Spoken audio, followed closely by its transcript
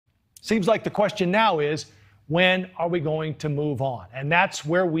Seems like the question now is, when are we going to move on? And that's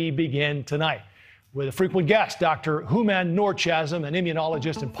where we begin tonight with a frequent guest, Dr. Hooman Noorchashm, an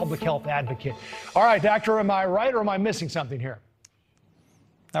immunologist and public health advocate. All right, doctor, am I right or am I missing something here?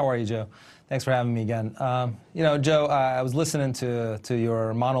 How are you, Joe? Thanks for having me again. You know, Joe, I was listening to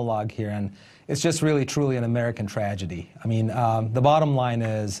your monologue here, and it's just really, truly an American tragedy. I mean, the bottom line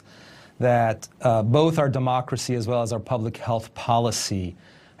is that both our democracy as well as our public health policy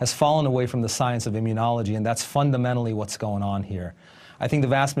has fallen away from the science of immunology, and that's fundamentally what's going on here. I think the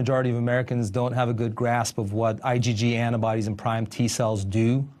vast majority of Americans don't have a good grasp of what IgG antibodies and prime T cells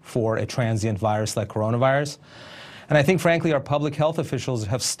do for a transient virus like coronavirus. And I think, frankly, our public health officials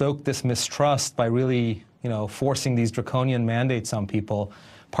have stoked this mistrust by really, you know, forcing these draconian mandates on people,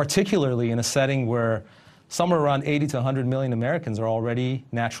 particularly in a setting where somewhere around 80 to 100 million Americans are already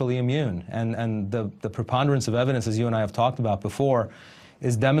naturally immune. And the preponderance of evidence, as you and I have talked about before,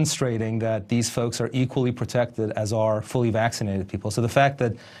 is demonstrating that these folks are equally protected as are fully vaccinated people. So the fact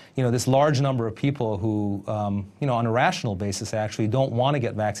that, you know, this large number of people who, you know, on a rational basis actually don't want to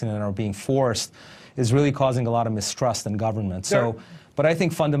get vaccinated and are being forced is really causing a lot of mistrust in government. So, but I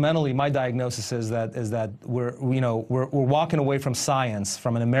think fundamentally my diagnosis is that we're walking away from science,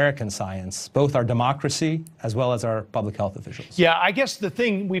 from an American science, both our democracy as well as our public health officials. Yeah, I guess the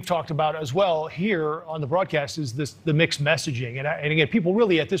thing we've talked about as well here on the broadcast is the mixed messaging. And again, people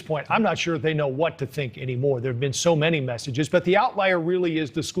really at this point, I'm not sure they know what to think anymore. There have been so many messages, but the outlier really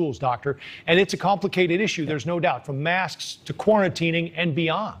is the schools, doctor. And it's a complicated issue, there's no doubt, from masks to quarantining and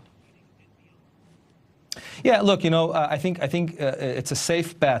beyond. Yeah, look, you know, I think it's a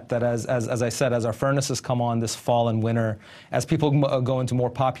safe bet that as I said, as our furnaces come on this fall and winter, as people go into more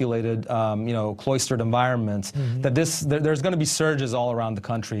populated, you know, cloistered environments, that there's going to be surges all around the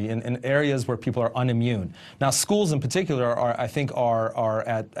country in areas where people are unimmune. Now, schools in particular I think are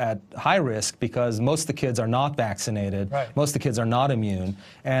at high risk because most of the kids are not vaccinated, most of the kids are not immune,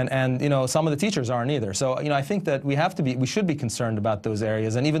 and you know, some of the teachers aren't either. So, you know, I think that we should be concerned about those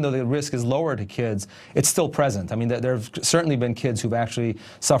areas, and even though the risk is lower to kids, it's still present. I mean, there have certainly been kids who've actually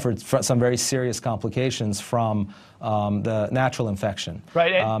suffered some very serious complications from the natural infection.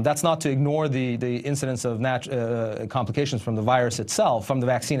 Right. That's not to ignore the incidence of complications from the virus itself, from the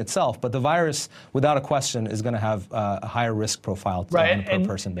vaccine itself, but the virus, without a question, is going to have a higher risk profile on a per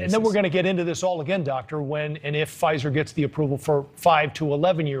person basis. And then we're going to get into this all again, doctor, when and if Pfizer gets the approval for 5 to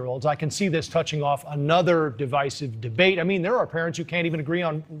 11-year-olds. I can see this touching off another divisive debate. I mean, there are parents who can't even agree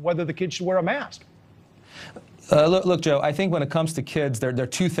on whether the kids should wear a mask. Look, Joe, I think when it comes to kids, there are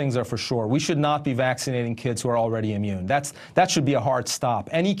two things that are for sure. We should not be vaccinating kids who are already immune. That should be a hard stop.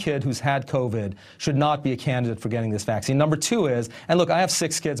 Any kid who's had COVID should not be a candidate for getting this vaccine. Number two is, and look, I have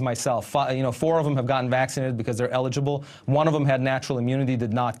 6 kids myself. You know, 4 of them have gotten vaccinated because they're eligible. 1 of them had natural immunity,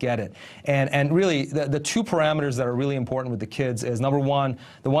 did not get it. And really, the 2 parameters that are really important with the kids is, number 1,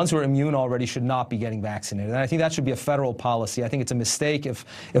 the ones who are immune already should not be getting vaccinated. And I think that should be a federal policy. I think it's a mistake if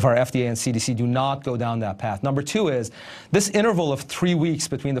our FDA and CDC do not go down that path. Number 2 is this interval of 3 weeks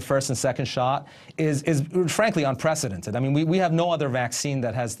between the first and second shot is frankly unprecedented. I mean, we have no other vaccine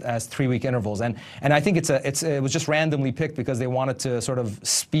that has 3-week intervals, and I think it was just randomly picked because they wanted to sort of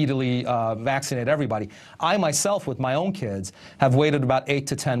speedily vaccinate everybody. I myself, with my own kids, have waited about 8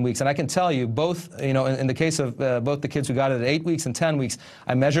 to 10 weeks, and I can tell you, both, you know, in the case of both the kids who got it at 8 weeks and 10 weeks,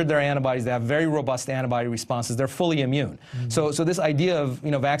 I measured their antibodies. They have very robust antibody responses. They're fully immune. So this idea of, you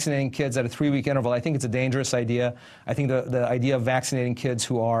know, vaccinating kids at a 3-week interval, I think it's a dangerous idea. I think the idea of vaccinating kids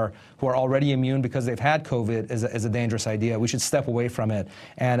who are already immune because they've had COVID is a dangerous idea. We should step away from it.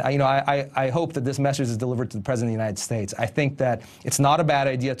 And you know, I hope that this message is delivered to the President of the United States. I think that it's not a bad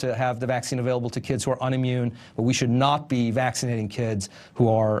idea to have the vaccine available to kids who are unimmune, but we should not be vaccinating kids who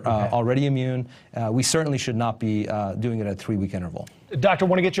are already immune. We certainly should not be doing it at a 3-week interval. Doctor, I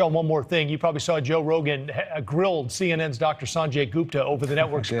want to get you on one more thing. You probably saw Joe Rogan grilled CNN's Dr. Sanjay Gupta over the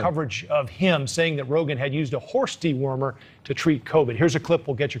network's coverage of him, saying that Rogan had used a horse dewormer to treat COVID. Here's a clip.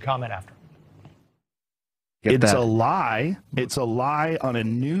 We'll get your comment after. It's a lie. It's a lie on a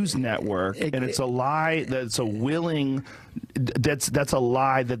news network, and it's a lie that's a willing. That's a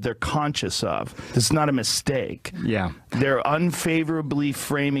lie that they're conscious of. It's not a mistake. Yeah, they're unfavorably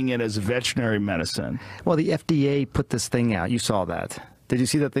framing it as veterinary medicine. Well, the FDA put this thing out. You saw that. Did you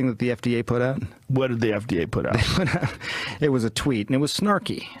see that thing that the FDA put out? What did the FDA put out? It was a tweet, and it was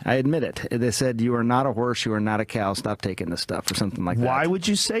snarky. I admit it. They said, "You are not a horse. You are not a cow. Stop taking this stuff," or something like that. Why would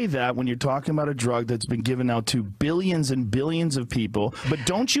you say that when you're talking about a drug that's been given out to billions and billions of people? But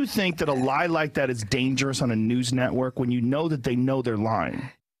don't you think that a lie like that is dangerous on a news network when you know that they know they're lying?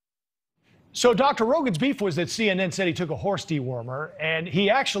 So Dr. Rogan's beef was that CNN said he took a horse dewormer, and he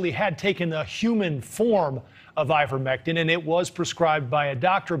actually had taken the human form of ivermectin, and it was prescribed by a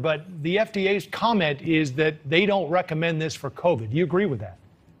doctor. But the FDA's comment is that they don't recommend this for COVID. Do you agree with that?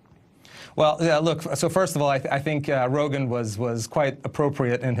 Well, yeah, look, so first of all, I think Rogan was quite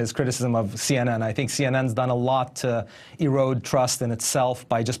appropriate in his criticism of CNN. I think CNN's done a lot to erode trust in itself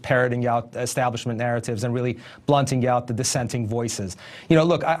by just parroting out establishment narratives and really blunting out the dissenting voices. You know,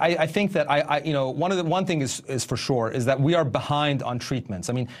 look, I think that you know, one thing is for sure is that we are behind on treatments.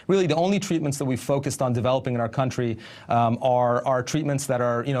 I mean, really, the only treatments that we've focused on developing in our country are treatments that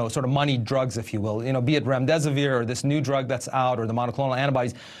are, you know, sort of money drugs, if you will. You know, be it remdesivir or this new drug that's out or the monoclonal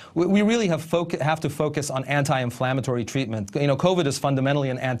antibodies. We really have to focus on anti-inflammatory treatment. You know, COVID is fundamentally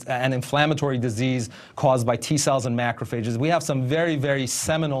an inflammatory disease caused by T cells and macrophages. We have some very, very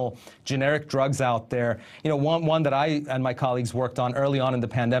seminal generic drugs out there. You know, one that I and my colleagues worked on early on in the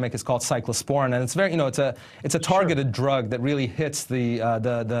pandemic is called cyclosporin, and it's very, you know, it's a targeted drug that really hits the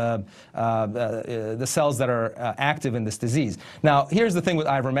cells that are active in this disease. Now, here's the thing with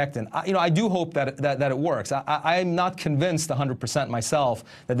ivermectin. You know, I do hope that it works. I'm not convinced 100% myself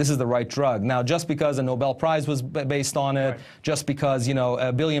that this is the right drug. Now, just because a Nobel Prize was based on it, just because, you know,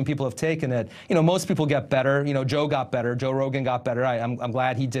 1 billion people have taken it, you know, most people get better. You know, Joe got better. Joe Rogan got better. I'm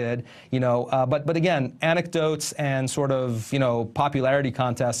glad he did. You know, but again, anecdotes and sort of, you know, popularity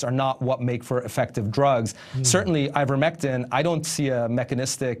contests are not what make for effective drugs. Certainly, ivermectin, I don't see a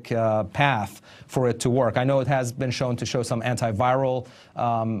mechanistic path for it to work. I know it has been shown to show some antiviral,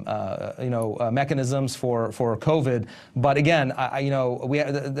 you know, mechanisms for COVID, but again, you know,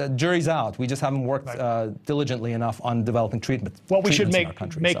 the jury's out. We just haven't worked diligently enough on developing treatment. Well, we should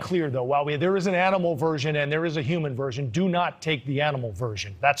make clear, though, while there is an animal version and there is a human version, do not take the animal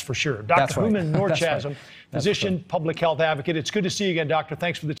version. That's for sure. Dr. Hooman Noorchashm, physician, public health advocate. It's good to see you again, doctor.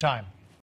 Thanks for the time.